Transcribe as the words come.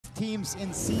teams in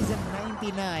season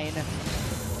 99.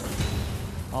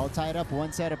 All tied up 1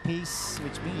 set apiece,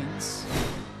 which means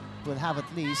we'll have at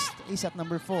least a set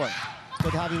number 4.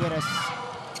 Good to have you with us.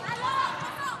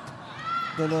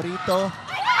 Dolorito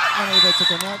unable to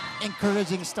connect.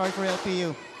 Encouraging start for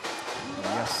LPU.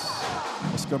 Yes.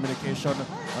 Miscommunication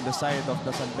on the side of the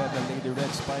San Beda Lady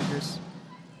Red Spikers.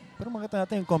 Pero makita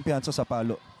natin yung kumpiyansa sa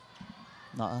palo.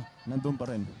 Nandun pa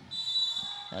rin.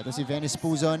 Ito si Venice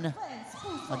Puzon.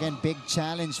 Again, big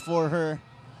challenge for her.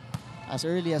 As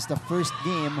early as the first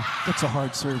game. That's a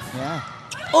hard serve. Yeah.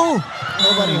 Oh!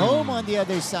 Nobody home on the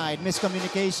other side.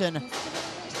 Miscommunication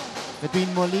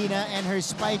between Molina and her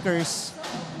spikers.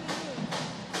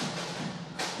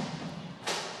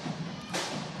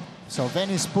 So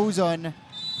Venice Puzon,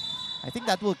 I think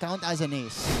that will count as an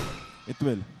ace. It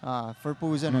will. For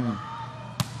Puzon.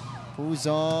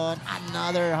 Puzon,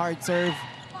 another hard serve.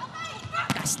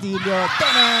 Castillo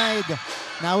denied.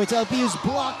 Now it's LPU's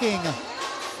blocking,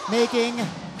 making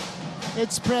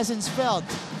its presence felt.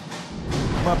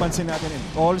 Mapansin natin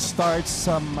all starts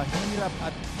sa mahirap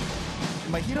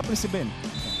resibin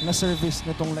na service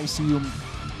nitong Lyceum.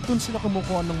 Doon sila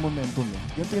kumukuha ng momentum.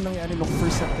 Ganito yung nangyari nung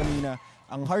first set kanina.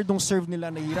 Ang hardong serve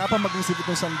nila, nahihirapan mag-isip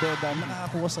itong San Beda,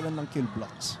 nakakakuha sila ng kill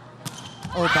blocks.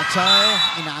 Oh,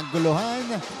 Bachar,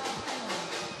 inaanguluhan.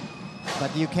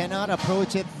 But you cannot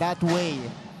approach it that way.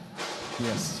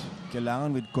 Yes,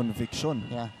 kailangan with conviction.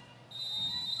 Yeah.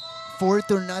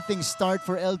 4-0 start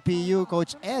for LPU.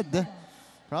 Coach Ed,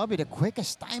 probably the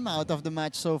quickest timeout of the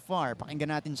match so far.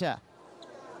 Pakinggan natin siya.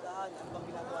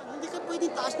 Hindi ka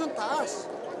pwedeng taas ng taas.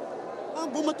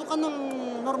 Bumato ka ng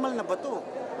normal na bato.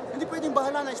 Hindi pwedeng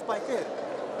bahala na spiker.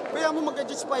 Kaya mo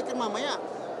mag-adjust spiker mamaya.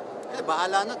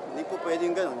 Bahala na. Hindi po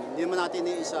pwedeng gano'n. Hindi naman natin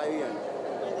iniisayo yan.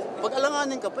 Pag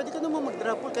alanganin ka, pwede ka naman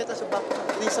mag-drop ball kahit sa back.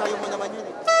 Iniisayo mo naman yun .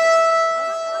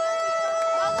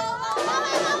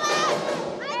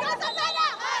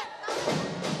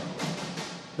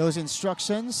 Those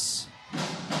instructions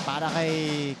para kay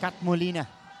Kat Molina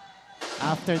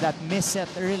after that miss set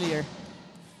earlier.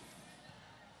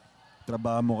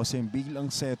 Trabaho mo kasi bilang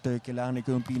setter, kailangan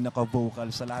ikaw yung pinaka-vocal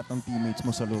sa lahat ng teammates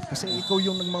mo sa loob. Kasi ikaw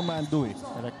yung nagmamando eh.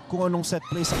 Kung anong set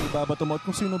plays ang ibabato mo at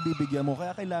kung sino bibigyan mo.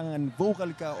 Kaya kailangan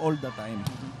vocal ka all the time.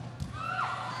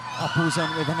 Puzon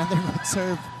with another good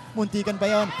serve. Muntikan pa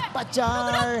yun.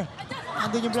 Bachar!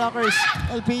 Andun yung blockers.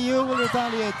 LPU will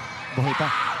retaliate. Buhay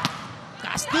pa.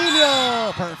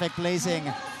 Castillo! Perfect placing.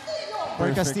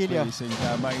 Castillo.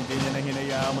 Tama, hindi niya na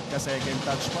hinayaan magka-second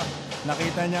touch pa.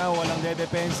 Nakita niya walang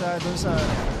dedepensa dun sa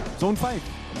zone 5.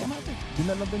 Automatic.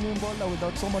 Dinalaban niya yung bola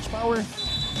without so much power.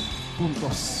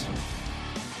 Puntos.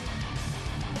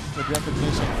 Good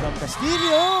recognition from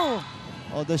Castillo!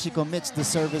 Although she commits the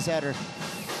service error.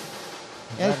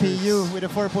 LPU with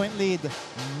a 4-point lead.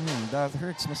 That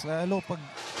hurts. Mas lalo pag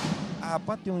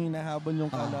apat yung hinahabol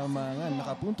yung kalamangan.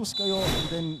 Nakapuntos kayo and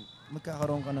then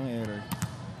magkakaroon ka ng error.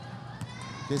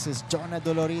 This is Jonna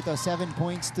Dolorito, 7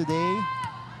 points today.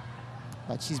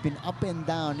 But she's been up and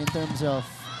down in terms of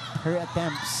her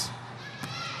attempts.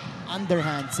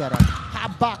 Underhand setup.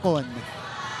 Habakon.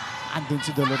 Andun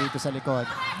si Dolorito sa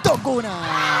likod. Doguna!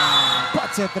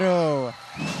 Puts it through.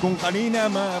 Kung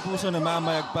kanina mga puso na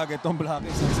mamayagpag itong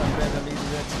blockers ng San Beda Lady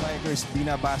Red Spikers,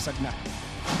 binabasag na.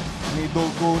 May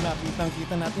Doguna.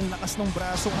 Kitang-kita natin lakas ng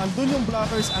braso. Andun yung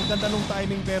blockers. Ang ganda ng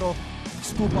timing pero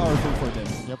it's too powerful for them.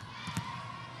 Yep.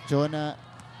 Joan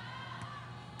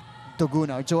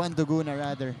Doguna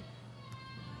rather.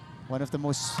 One of the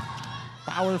most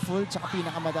powerful tsaka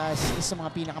pinakamataas. Isa sa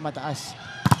mga pinakamataas.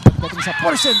 Pagdating sa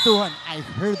porsentuhan. I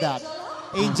heard that.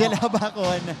 Angel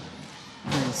Habakon.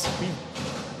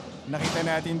 Nakita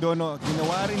natin doon,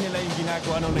 ginawa rin nila yung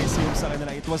ginagawa ng Lyceum sa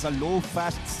kanila. It was a low,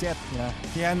 fast set. Yeah.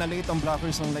 Kaya na-late ang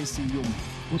blockers ng Lyceum.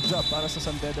 Good job para sa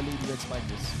San Beda Lady Red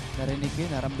Spikers. Narinig yun,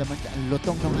 naramdaman ka. Ang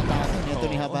lutong ng atake nito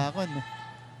ni Habakon.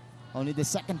 Only the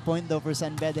second point though for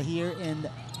San Beda here in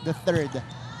the third.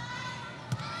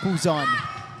 Puzon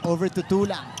over to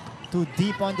Tulang. Too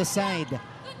deep on the side.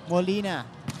 Molina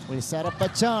will set up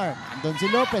Bachar. Andun si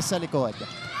Lopez sa likod.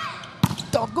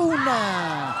 Doguna!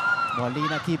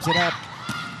 Molina keeps it up.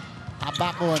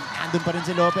 Habakon. Andun pa rin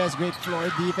si Lopez. Great floor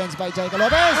defense by Jaika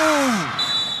Lopez.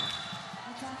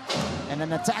 And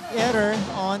an attack error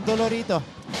on Dolorito.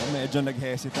 Medyo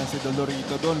nag-hesitant si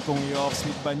Dolorito doon kung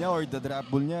i-off-speed ba niya or the drop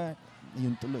ball niya.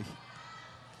 Yun tuloy.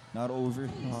 Not over.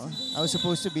 I was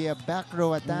supposed to be a back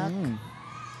row attack.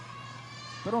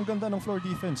 Pero ang ganda ng floor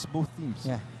defense, both teams.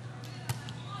 Yeah.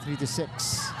 3-6.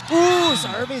 Ooh,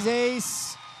 service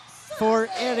ace for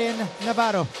Erin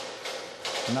Navarro.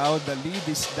 Now the lead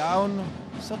is down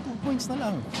sa 2 points na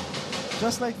lang.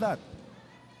 Just like that.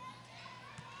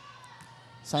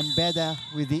 San Beda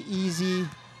with the easy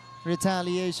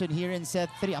retaliation here in set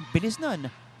 3. Ang bilis nun.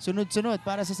 Sunod-sunod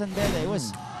para sa San Beda. It was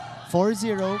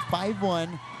 4-0, 5-1.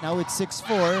 Now it's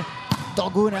 6-4.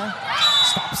 Doguna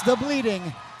stops the bleeding.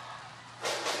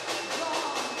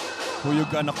 Who you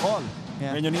gonna call?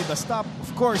 Yeah. When you need a stop,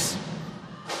 of course.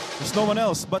 There's no one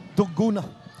else but Doguna.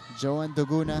 Joan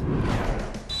Doguna,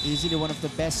 easily one of the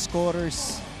best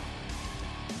scorers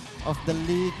of the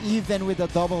league, even with a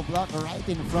double block right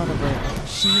in front of her.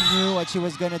 She knew what she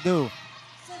was gonna do.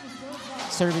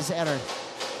 Service error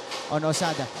on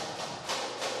Osada.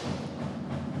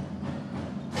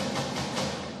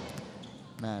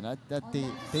 Man, they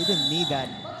didn't need that.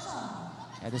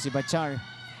 Ito si Bachar.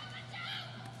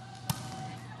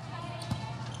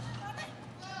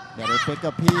 Better pick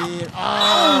up here.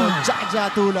 Oh, Jaja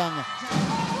tulang.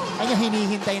 Kanya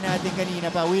hinihintay natin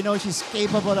kanina pa. We know she's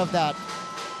capable of that.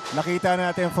 Nakita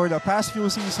natin for the past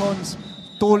few seasons,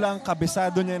 tulang,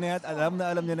 kabisado niya na yan.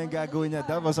 Alam niya na yung gagawin niya.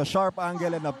 That was a sharp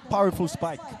angle and a powerful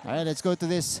spike. All right, let's go to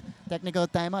this technical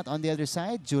timeout. On the other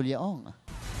side, Julia Ong.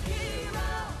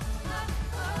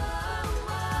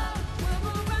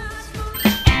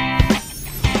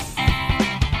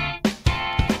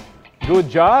 Good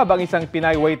job ang isang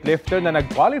Pinay weightlifter na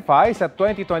nag-qualify sa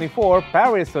 2024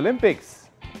 Paris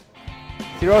Olympics.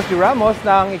 Si Rosie Ramos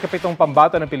na ang ikapitong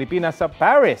pambato ng Pilipinas sa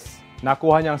Paris.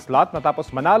 Nakuha niyang slot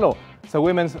matapos manalo sa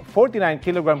women's 49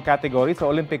 kg category sa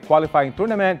Olympic qualifying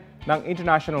tournament ng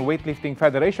International Weightlifting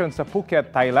Federation sa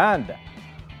Phuket, Thailand.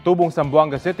 Tubong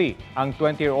Zamboanga City ang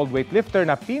 20-year-old weightlifter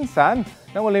na pinsan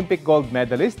ng Olympic gold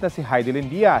medalist na si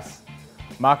Heidelin Diaz.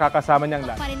 Makakasama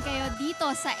niyang pa rin kayo dito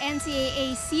sa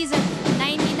NCAA Season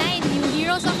 99 New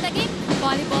Heroes of the Game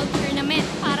Volleyball Tournament.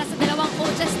 Para sa dalawang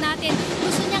coaches natin,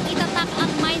 gusto niyang itatak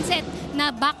ang mindset na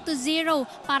back to zero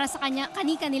para sa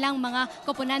kanilang mga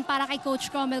koponan. Para kay Coach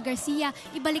Cromwell Garcia,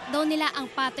 ibalik daw nila ang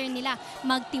pattern nila,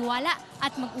 magtiwala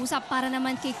at mag-usap. Para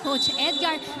naman kay Coach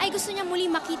Edgar, ay gusto niya muli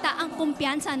makita ang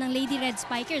kumpiyansa ng Lady Red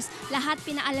Spikers. Lahat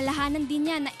pinaalalahanan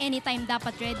din niya na anytime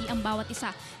dapat ready ang bawat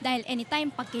isa. Dahil anytime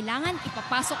pag kailangan,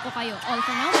 ipapasok ko kayo. All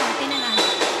for now, Martin and Anne.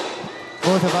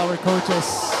 Both of our coaches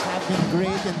have been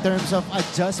great in terms of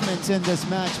adjustments in this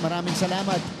match. Maraming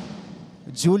salamat,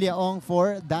 Julia Ong,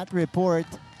 for that report.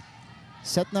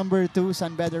 Set number 2,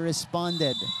 San Beda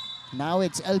responded. Now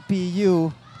it's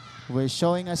LPU who is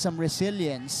showing us some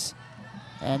resilience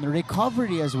and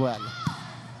recovery as well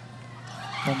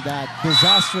from that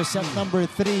disastrous set number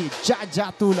 3. Jaja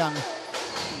tulang.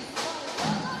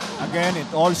 Again, it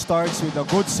all starts with a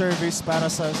good service para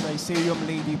sa Lyceum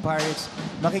Lady Pirates.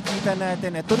 Makikita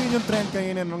natin, ito rin yung trend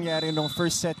kanina nangyari nung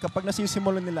first set kapag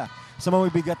nasisimulan nila sa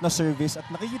mabibigat na service at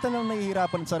nakikita lang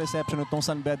nahihirapan sa reception itong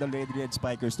San Beda Lady Red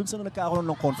Spikers. Doon sila nagkakaroon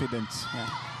ng confidence. Yeah.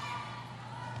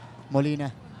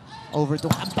 Molina over to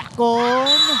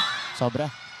Habakon. Sobra.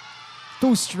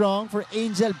 Too strong for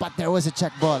Angel, but there was a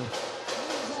check ball.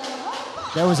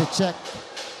 There was a check.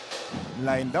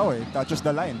 Line daw eh. Touches the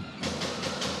line.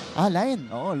 Ah, line.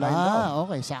 Oo, line daw.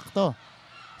 Okay, sakto.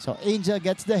 So, Angel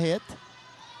gets the hit.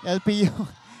 LPU,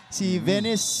 si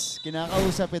Venice,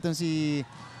 kinakausap itong si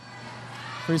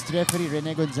first referee,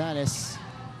 Rene Gonzalez.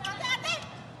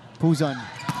 Puzon,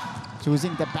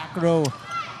 choosing the back row.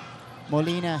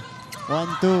 Molina,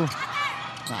 1-2.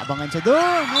 Naabangan siya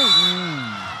doon.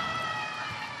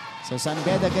 So, San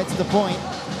Beda gets the point.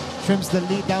 Trims the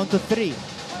lead down to 3.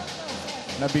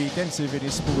 Nabitin si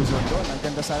Venice Puzon doon. Ang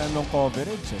ganda sana nung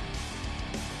coverage eh.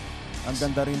 Ang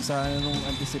ganda rin sa nung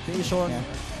anticipation.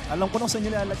 Yeah. Alam ko nung saan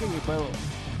nila alagay eh. Pero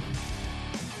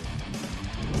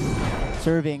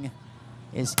serving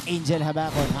is Angel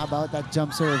Habakon. How about that jump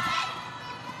serve?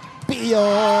 Pio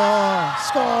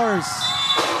scores!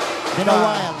 Been a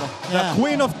while. The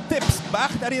queen of tips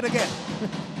back at it again.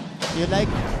 You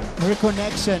like her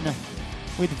connection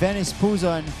with Venice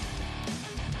Puzon.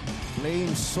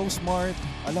 Playing so smart.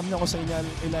 Alam niya ko sa inyo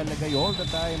ilalagay all the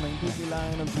time. Hindi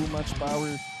kailangan ng too much power.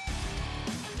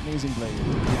 Amazing player.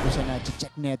 Dito siya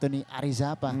na-check neto ni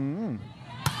Arizapa.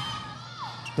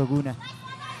 Toguna.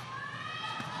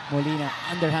 Molina,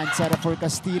 underhand setup for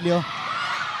Castillo.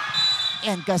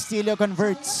 And Castillo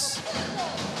converts.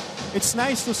 It's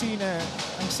nice to see na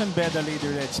ang San Beda Lady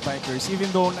Red Spikers, even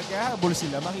though naghahabol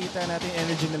sila, makita natin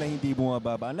energy nila hindi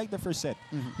bumababa. Unlike the first set.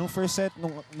 Nung first set,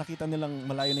 nung nakita nilang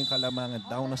malayo na yung kalamangan,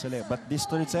 down na sila. But this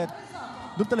third set,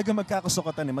 doon talaga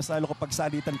magkakasukatan eh. Mas lalo kapag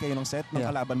salitan kayo ng set ng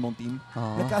kalaban mong team.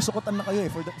 Nagkasukatan na kayo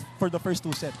eh for the first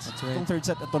 2 sets. That's right. Yung third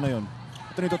set, ito na yun.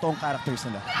 Ito na yung totoong characters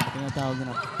nila. Tinatawag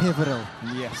na pivotal.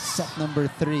 Yes. Set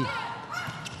number 3.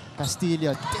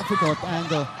 Castillo, difficult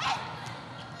angle.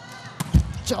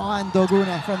 Joan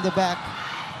Doguna from the back.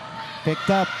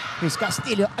 Picked up. Here's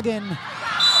Castillo again.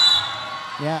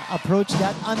 Yeah, approach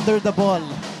that under the ball.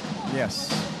 Yes.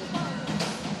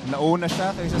 Nauna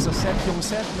siya kaysa sa set. Yung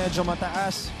set medyo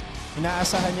mataas.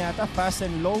 Inaasahan yata fast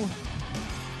and low.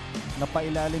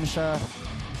 Napailalim siya.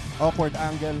 Awkward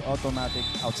angle, automatic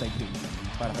outside game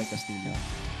para kay Castillo.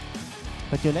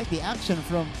 But you like the action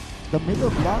from the middle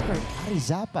blocker,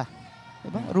 Arizapa.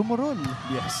 Diba? Rumorol.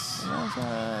 Yes. Sa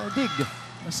dig.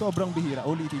 Sobrang bihira.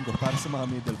 Ulitin ko para sa mga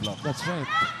middle block. That's right.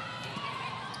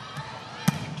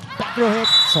 Back row hit.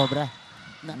 Sobra.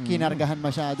 Kinargahan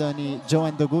masyado ni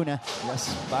Joan Doguna.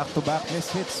 Yes, back-to-back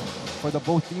missed hits for the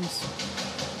both teams.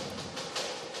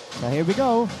 So here we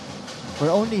go. We're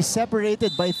only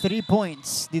separated by 3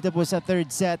 points dito po sa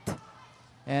third set.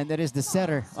 And that is the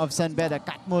setter of San Beda,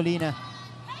 Kat Molina,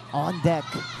 on deck.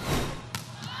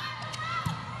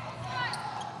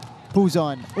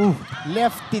 Puzon. Ooh,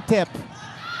 lefty tip.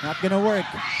 Not gonna work.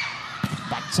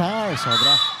 Bachar,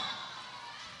 sobra.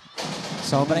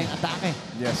 Sobra yung atake.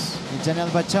 Yes. Ni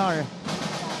Janelle Bachar.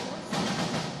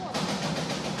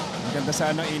 Ang ganda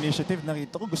sana initiative.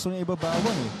 Nakita ko gusto niya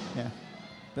ibabawan eh. Yeah.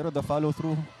 Pero the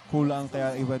follow-through, kulang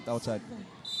kaya he went outside.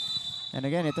 And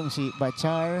again, itong si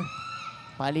Bachar,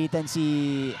 palitan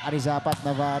si Arizapa at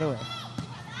Navarro eh.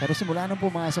 Pero simula nung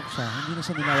pumasok siya, hindi na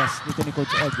siya nilawas dito ni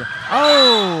Coach Ed.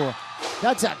 Oh!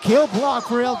 That's a kill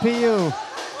block for LPU.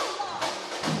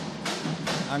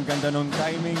 Ang ganda nung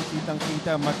timing,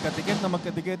 kitang-kita.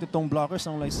 Magkatikit itong blockers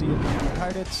ng Lyceum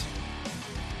Pirates.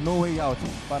 No way out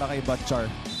para kay Bachar.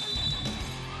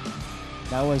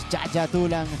 That was Jaja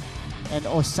Tulang and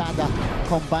Osada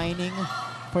combining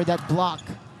for that block.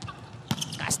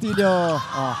 Castillo,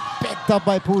 picked up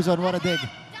by Puzon. What a dig.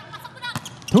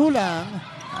 Tulang,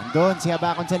 andun si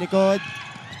Habakon sa likod.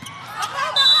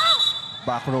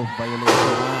 Back row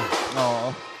violation.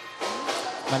 Oo.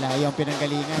 Malayo ang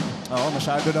pinanggalingan. Oo,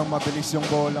 masyado lang mabilis yung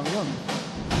bolang yun.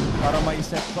 Para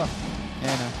ma-set pa.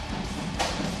 Ayan o.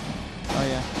 Oh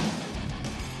yeah.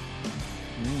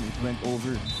 It went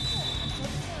over.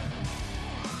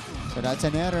 So that's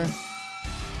an error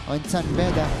on San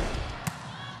Beda.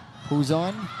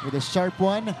 Puzon with a sharp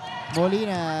one.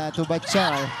 Molina to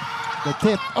Bachar. The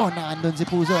tip. Oh, naandun si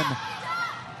Puzon.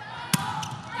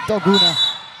 Doguna.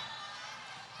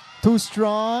 Too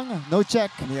strong. No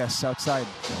check. Yes, outside.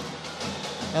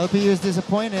 LPU is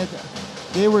disappointed.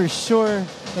 They were sure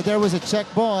that there was a check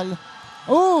ball.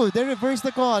 Oh, they reversed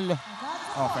the call.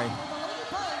 Okay.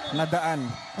 Nadaan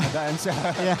sa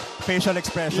Yeah. facial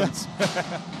expressions.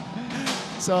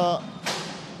 So,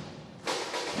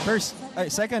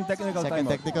 Second technical second timeout.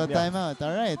 technical Yeah. timeout.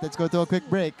 All right, let's go to a quick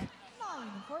break.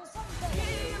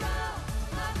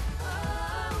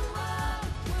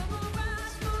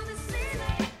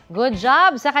 Good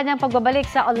job sa kanyang pagbabalik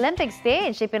sa Olympic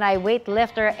stage si Pinay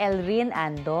weightlifter Elrin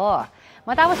Ando.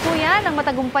 Matapos po yan ang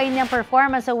matagumpay niyang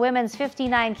performance sa Women's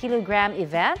 59-kilogram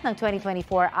event ng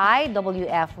 2024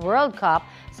 IWF World Cup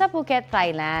sa Phuket,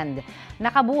 Thailand.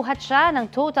 Nakabuhat siya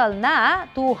ng total na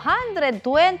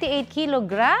 228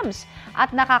 kilograms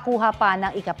at nakakuha pa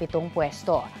ng ika-7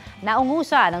 pwesto.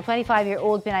 Naungusa ng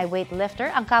 25-year-old Pinay weightlifter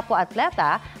ang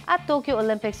kapwa-atleta at Tokyo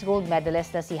Olympics gold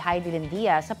medalist na si Heidelin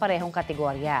Diaz sa parehong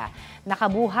kategorya.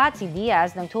 Nakabuhat si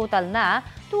Diaz ng total na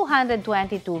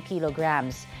 222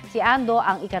 kilograms. Si Ando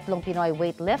ang ikatlong Pinoy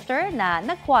weightlifter na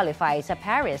nag-qualify sa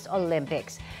Paris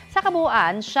Olympics. Sa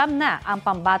kabuuan, 9 na ang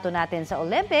pambato natin sa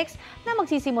Olympics na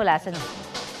magsisimula sa...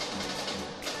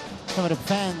 Some of the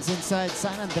fans inside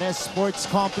San Andres Sports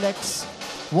Complex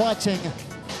watching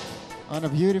on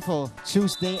a beautiful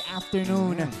Tuesday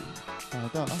afternoon.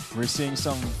 Ito, We're seeing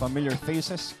some familiar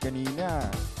faces kanina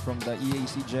from the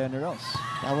EAC Generals.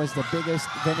 that was the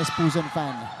biggest Venice Puzon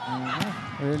fan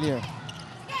earlier.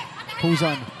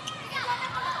 Puzon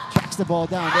tracks the ball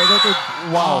down. They go to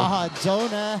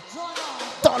Jonah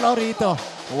Dolorito.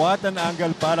 What an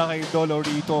angle para kay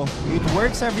Dolorito. It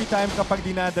works every time kapag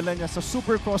dinadala niya sa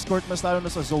super cross court, mas lalo na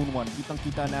sa zone 1.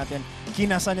 Kitang-kita natin,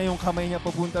 kinasa niya yung kamay niya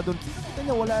papunta doon. Kita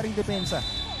niya, wala ring depensa.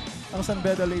 Ang San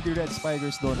Beda Lady Red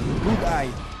Spikers doon. Good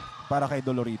eye para kay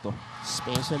Dolorito.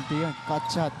 Specialty yun. Cut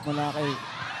shot mula kay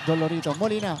Dolorito.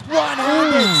 Molina,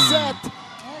 one-handed set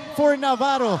for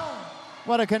Navarro.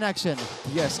 What a connection.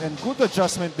 Yes, and good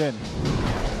adjustment din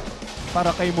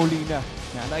para kay Molina.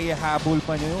 Naihabol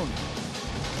pa niya yun.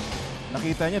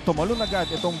 Nakita niya, tumalon agad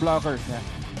itong blocker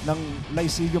ng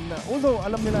Lyceum na, although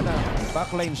alam nila na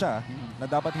backline siya, na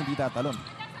dapat hindi tatalon.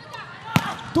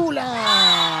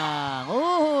 Tulang!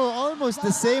 Oh, almost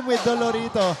the same with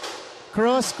Dolorito.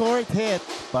 Cross-court hit.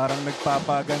 Parang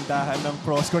nagpapagandahan ng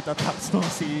cross-court attacks nung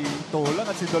si Tulang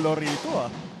at si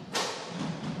Dolorito.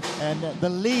 And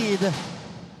the lead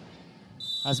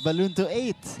has ballooned to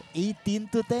 8.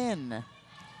 18-10.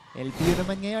 LPU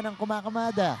naman ngayon ang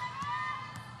kumakamada.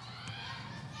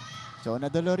 Jonah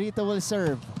Dolorito will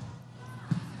serve.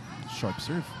 Sharp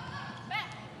serve.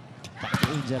 Back to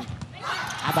Angel.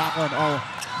 Abacon, oh.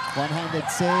 One-handed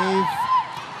save.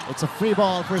 It's a free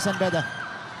ball for San Beda.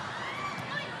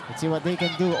 Let's see what they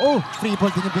can do. Oh, free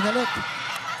ball din yung binalik.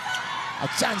 A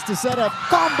chance to set up.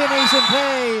 Combination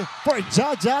play for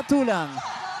Jaja Tulang.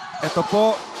 Ito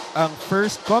po ang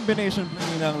first combination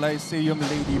play ng Lyceum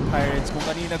Lady Pirates. Kung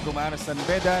kanina gumana San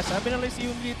Beda, sabi ng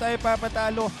Lyceum hindi tayo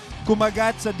papatalo.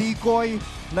 Kumagat sa decoy,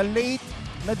 na late,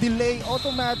 na delay,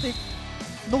 automatic.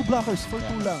 No blockers for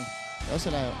Tulang. Also,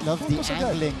 love the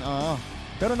angling. Oh.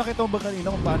 Pero nakita mo ba kanina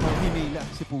kung paano hinila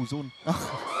si Puzon?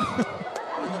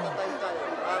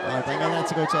 Tingnan natin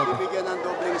si Coach Ed. Bibigyan ng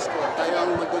doubling score. Tayo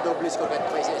ang magdo-doubling score kahit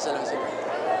pa isa-isa lang sila.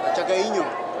 At tsagain nyo.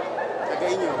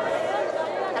 Tsagain nyo.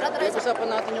 Kaya usapan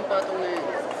natin yung patong na yun.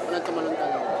 Walang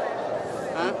tumalon-talon.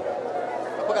 Ha?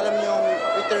 Kapag alam nyo yung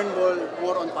return ball,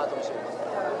 more on patong sila.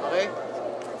 Okay?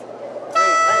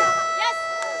 Hey! Yes!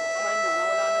 Smile nyo.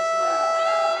 Nawala na smile.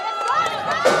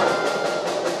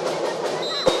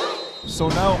 So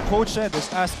now, Coach Ed is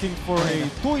asking for a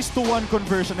 2:1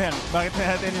 conversion. Yan. Bakit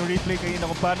na natin yung replay kanina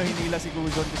kung paano hinila si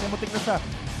Guzon? Kasi mutik na siya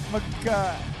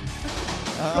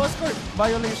cross court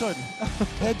violation.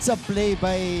 Heads up play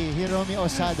by Hiromi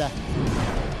Osada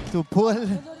to pull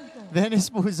Dennis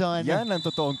Puzon. Yan ang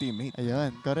totoong teammate.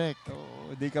 Ayun, correct. So,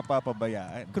 hindi ka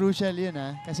papabayaan. Crucial yun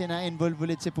kasi na-involve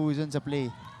ulit si Puzon sa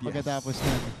play pagkatapos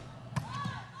nun.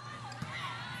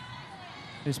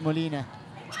 Here's Molina.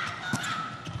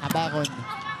 Abacon.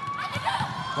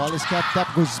 Ball is kept up.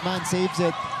 Guzman saves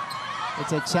it.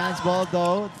 It's a chance ball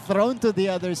though. Thrown to the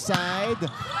other side.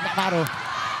 Navarro.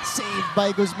 Saved by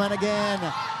Guzman again.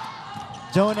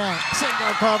 Jonah.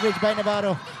 Single coverage by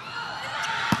Navarro.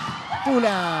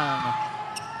 Tulang.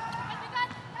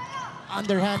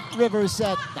 Underhand reverse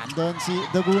set. Nandun si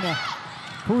Daguna.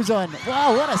 Puzon.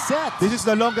 Wow, what a set. This is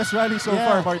the longest rally so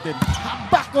far, Martin.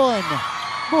 Abacon.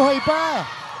 Buhay pa.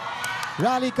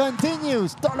 Rally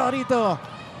continues. Dolorito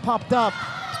popped up.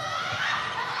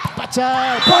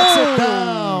 Bachar puts it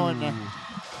down.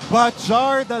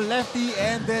 Bachar, the lefty,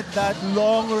 ended that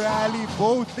long rally.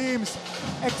 Both teams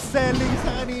excelling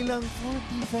sa kanilang full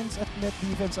defense at net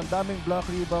defense. Ang daming block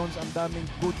rebounds, ang daming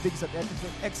good digs at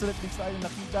excellent digs tayo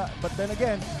nakita. But then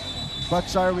again,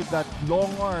 Bachar with that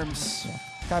long arms,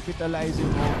 capitalizing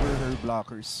over her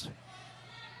blockers.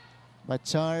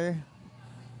 Bachar,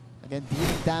 again,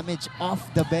 dealing damage off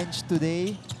the bench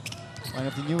today. One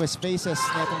of the newest faces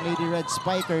netong Lady Red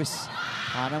Spikers.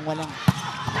 Parang walang...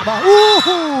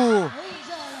 Ooh!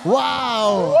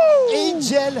 Wow! Woo!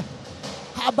 Angel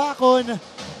Abacon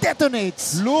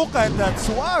detonates. Look at that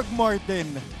swag,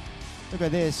 Martin. Look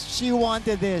at this. She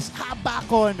wanted this.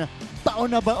 Abacon,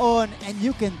 baon na baon. And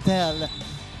you can tell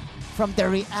from the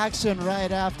reaction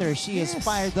right after, she is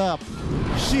fired up.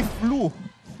 She flew,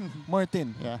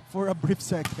 Martin, Yeah. for a brief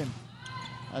second.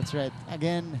 That's right.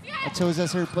 Again, it shows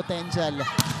us her potential.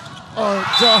 Oh,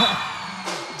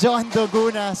 John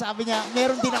Doguna. Sabi niya,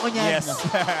 meron din ako niyan. Yes.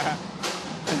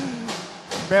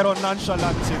 Pero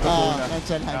nonchalant si Doguna.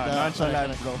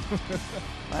 Nonchalant. Bro.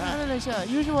 Parang ano lang siya,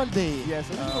 usual day. Yes,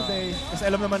 a usual day. Kasi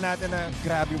alam naman natin na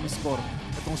grabe yung score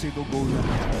itong si Doguna.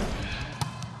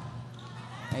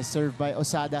 Nice serve by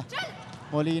Osada.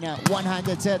 Molina,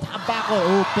 one-handed set. Abacon,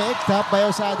 oh, picked up by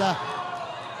Osada.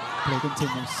 Play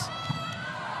continues.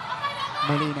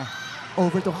 Molina,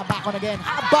 over to Abacon again.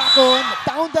 Abacon,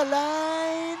 down the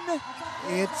line.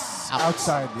 It's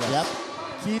outside. Yeah. Yep.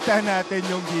 Kita natin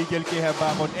yung gigil kay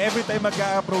Abacon. Every time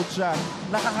mag-a-approach siya,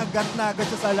 nakakagat na agad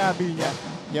siya sa labi niya.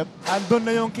 Yep. Andun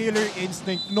na yung killer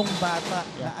instinct nung bata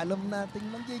Yeah. na alam natin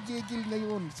nanggigigil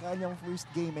ngayon sa kanyang first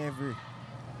game ever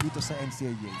dito sa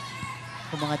NCAA.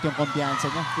 Kumangat yung kumpiyansa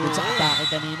niya. Good sa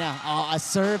atake kanina. Oh, a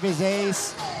service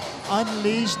ace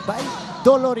unleashed by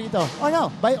Dolorito. Oh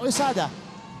no, by Osada.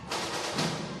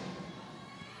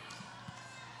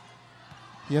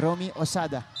 Hiromi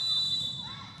Osada.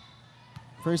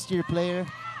 First-year player.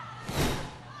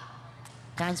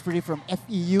 Transferee from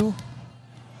FEU.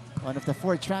 One of the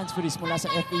 4 transferees mula sa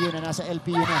FEU na nasa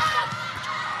LPU na.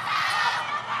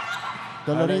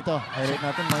 Dolorito. Highlight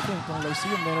natin, Martin, itong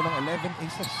Lyceum meron ng 11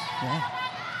 aces. Yeah.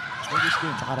 For this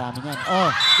game. Nakarami yan. Oh,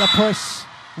 the push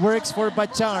works for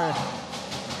Bachar.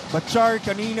 Bachar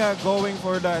kanina going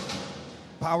for that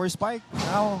power spike.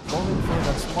 Now going for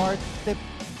that smart tip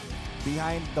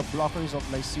behind the blockers of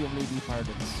Lyceum Lady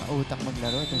Pirates. Utak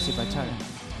maglaro itong si Bachar.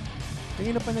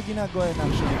 Kanina pa niya ginagawa yan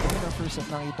actually. Kanina first set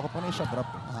nakita ko pa na siya drop.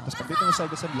 Tapos pag dito ng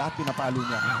side lahat pinapalo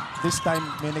niya. This time,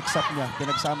 minix up niya.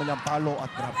 Pinagsama niya ang palo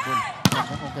at drop ball.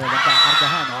 Kung kailan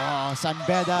kakargahan. Oh, San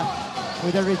Beda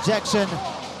with a rejection.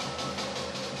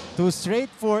 2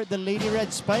 straight for the Lady Red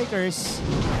Spikers.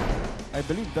 I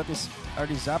believe that is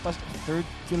Arizapa's 3rd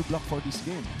kill block for this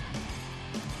game.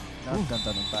 Ang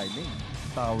ganda ng timing.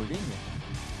 Towering eh.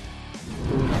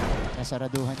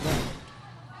 Nasaraduhan niya.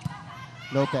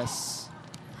 Lopez.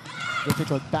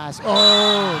 Difficult pass.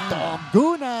 Oh!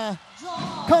 Toguna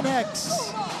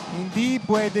connects. Hindi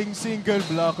pwedeng single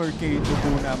blocker kay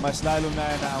Tuguna. Mas lalo na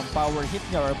ang power hit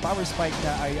niya or power spike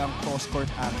niya ay ang cross-court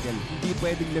angle. Hindi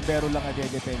pwedeng libero lang ang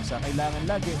depensa. Kailangan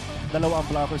lagi dalawa ang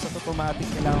blockers at automatic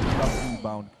kailangan block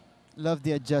rebound. Love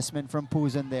the adjustment from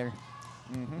Puzon there.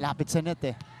 Lapit sa net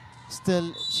eh.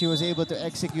 Still, she was able to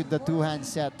execute the 2-hand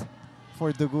set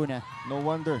for Duguna. No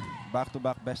wonder.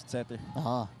 Back-to-back best setter.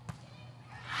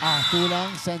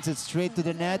 Tulang sends it straight to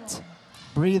the net.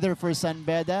 Breather for San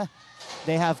Beda.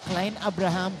 They have Klein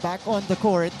Abraham back on the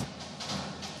court.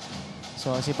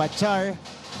 So si Bachar,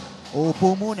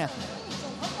 upo muna.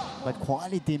 But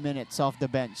quality minutes off the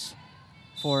bench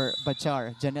for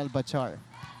Bachar, Janelle Bachar.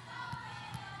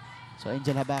 So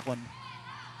Angel Habacon,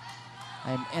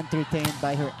 I'm entertained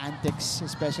by her antics,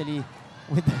 especially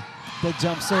with the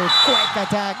jump serve. Quick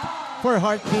attack for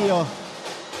Hart Dio.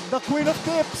 The queen of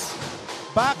tips.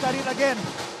 Back na rin again.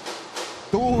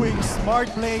 Doing smart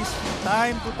plays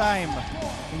time to time.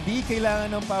 Hindi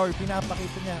kailangan ng power.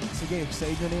 Pinapakita niya, sige, sa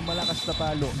inyo na yung malakas na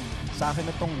palo. Sa akin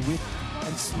na tong wit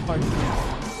and smart plays.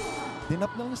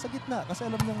 Dinap lang sa gitna kasi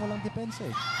alam niyang walang depensa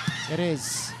eh. It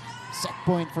is set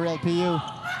point for LPU.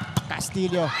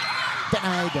 Castillo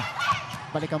denied.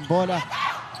 Balik ang bola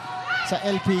sa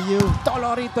LPU.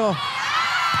 Tolorito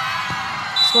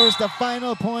scores the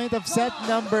final point of set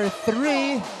number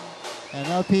 3. And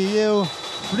LPU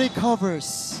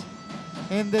recovers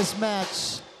in this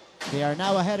match. They are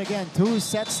now ahead again,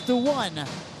 2-1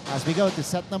 as we go to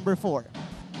set number 4.